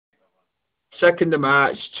2nd of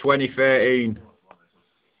March 2013.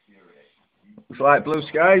 Looks like blue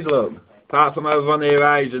skies, look. Apart from over on the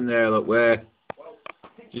horizon there, look, where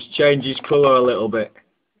just changes colour a little bit.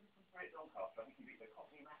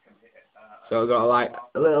 So I've got like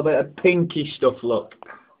a little bit of pinky stuff, look.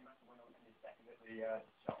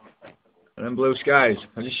 And then blue skies.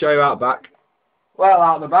 I'll just show you out back. Well,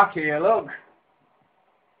 out the back here, look.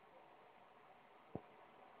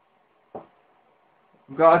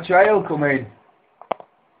 We've got a trail coming.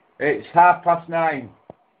 It's 9:30.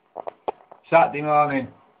 Saturday morning.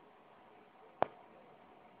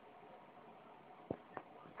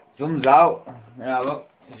 Sun's out. Yeah, look,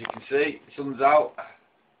 as you can see, sun's out.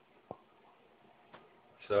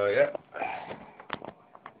 So yeah.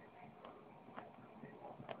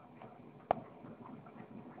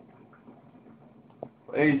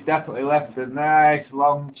 But he's definitely left a nice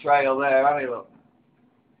long trail there, hasn't he, look?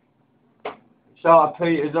 Sort of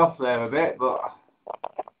peters off there a bit, but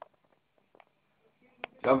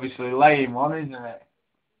it's obviously laying one, isn't it?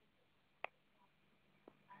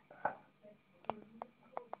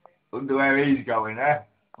 Wonder where he's going, eh?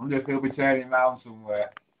 Wonder if he'll be turning round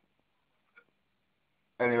somewhere.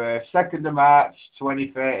 Anyway, 2nd of March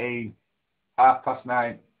 2013,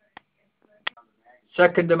 9:30.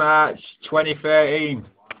 2nd of March 2013,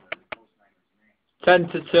 10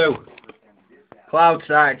 to 2. Clouds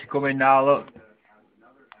starting to come in now, look.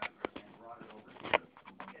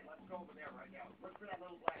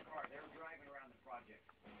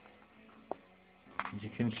 As you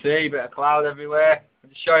can see, a bit of cloud everywhere. I'll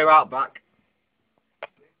just show you out back.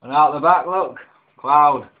 And out the back, look,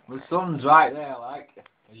 cloud. The sun's right there, like,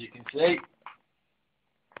 as you can see.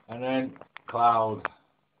 And then cloud.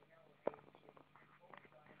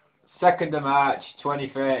 2nd of March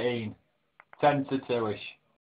 2013, 10 to 2ish.